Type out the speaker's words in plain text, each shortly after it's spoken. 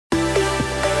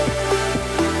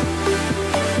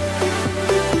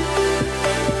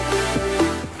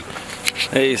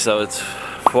Hey, so it's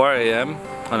 4 a.m.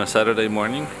 on a Saturday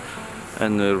morning,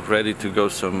 and we're ready to go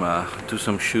do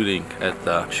some shooting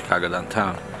at Chicago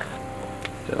downtown.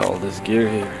 Got all this gear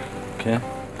here, okay?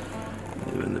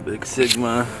 Even the big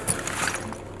Sigma,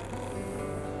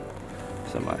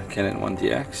 some Canon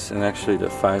 1DX, and actually the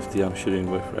 5D I'm shooting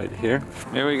with right here.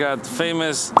 Here we got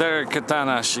famous Derek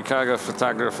Katana, Chicago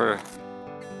photographer.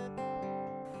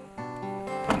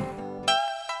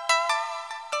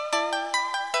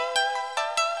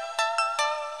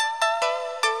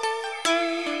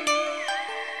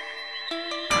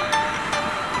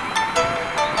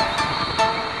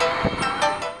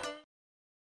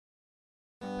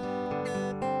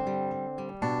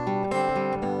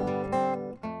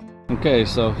 Okay,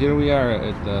 so here we are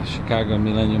at the Chicago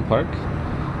Millennium Park.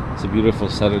 It's a beautiful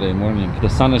Saturday morning. The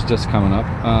sun is just coming up.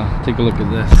 Take a look at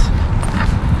this.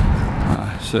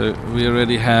 So we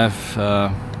already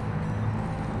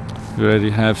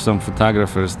have some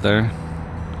photographers there.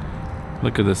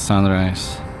 Look at the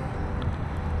sunrise.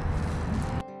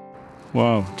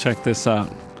 Wow, check this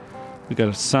out. We got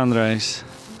a sunrise,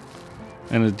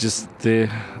 and it just the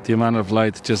amount of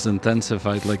light just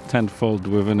intensified like tenfold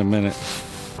within a minute.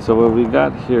 So what we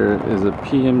got here is a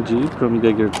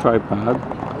ProMediaGear tripod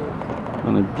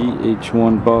on a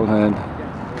BH1 ball head.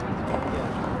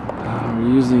 We're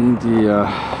using the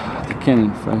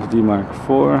Canon 5D Mark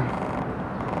IV.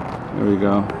 There we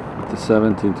go, with the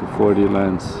 17 to 40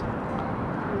 lens.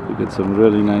 You get some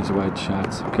really nice wide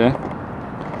shots, okay?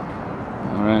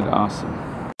 Alright, awesome.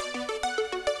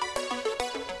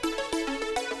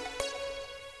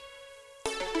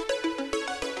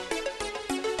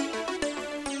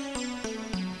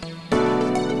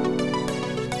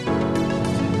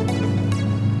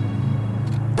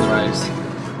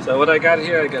 So what I got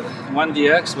here, I got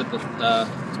 1DX with the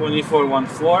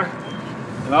 24-1.4,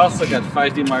 and I also got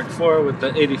 5D Mark IV with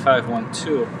the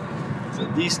 85-1.2. So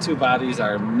these two bodies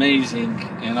are amazing,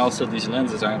 and also these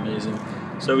lenses are amazing.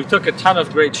 So we took a ton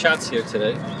of great shots here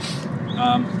today.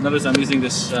 Notice I'm using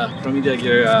this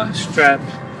ProMediaGear strap.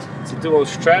 It's a dual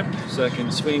strap, so I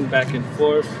can swing back and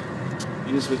forth,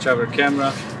 use whichever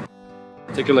camera.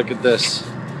 Take a look at this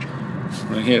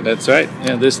right here. That's right.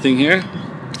 Yeah, this thing here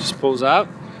just pulls out.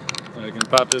 I can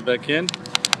pop it back in,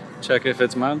 check if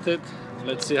it's mounted.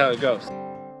 Let's see how it goes.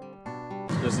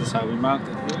 This is how we mount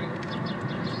it here.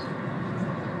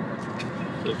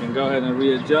 So you can go ahead and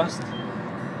readjust.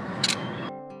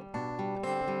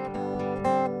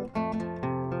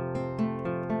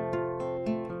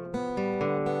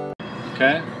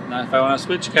 Okay, now if I want to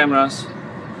switch cameras,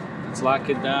 let's lock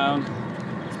it down.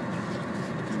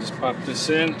 Just pop this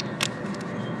in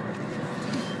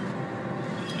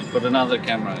and put another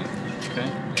camera in. Okay,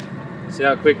 see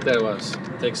how quick that was.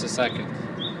 It takes a second.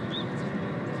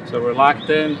 So we're locked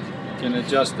in. You can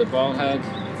adjust the ball head.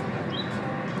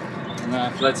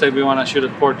 And let's say we want to shoot a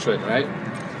portrait, right?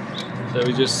 So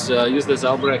we just use this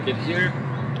L bracket here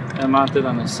and mount it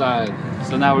on the side.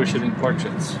 So now we're shooting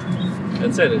portraits.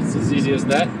 That's it. It's as easy as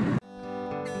that.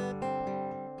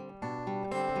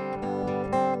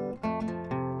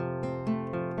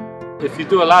 If you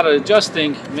do a lot of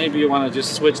adjusting, maybe you want to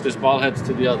just switch this ball head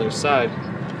to the other side.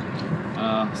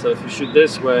 So if you shoot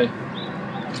this way,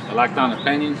 I lock down the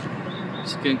panning,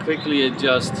 so you can quickly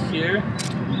adjust here.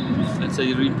 Let's say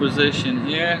you reposition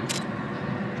here,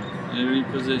 you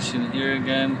reposition here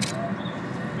again.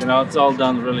 You know, it's all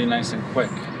done really nice and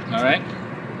quick. All right.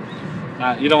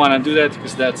 You don't want to do that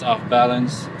because that's off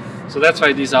balance. So that's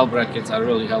why these L brackets are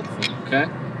really helpful. Okay.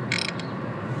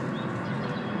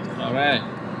 All right.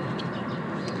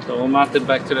 So we'll mount it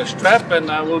back to the strap, and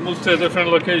we'll move to a different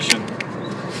location.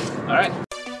 All right.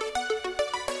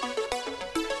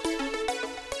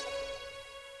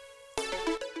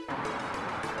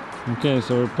 Okay,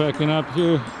 so we're packing up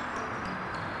here.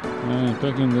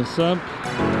 Packing this up.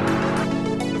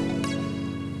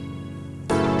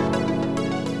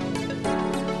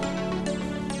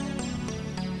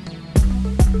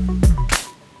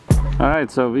 All right,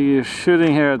 so we're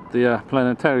shooting here at the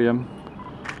planetarium,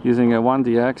 using a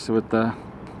 1DX with the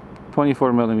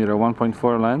 24mm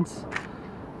 1.4 lens.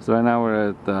 So right now we're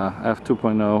at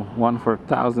f2.0,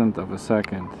 1/4000th of a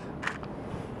second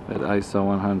at ISO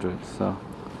 100. So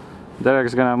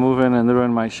Derek's gonna move in and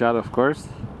ruin my shot, of course.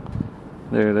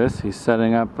 There it is. He's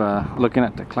setting up, looking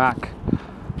at the clock.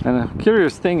 And the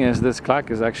curious thing is, this clock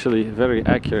is actually very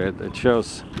accurate. It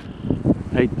shows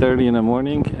 8:30 in the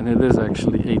morning, and it is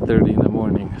actually 8:30 in the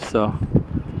morning. So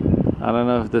I don't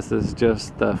know if this is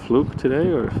just a fluke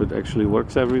today or if it actually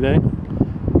works every day.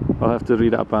 I'll have to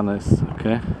read up on this,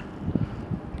 okay?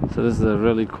 So this is a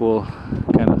really cool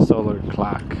kind of solar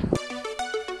clock.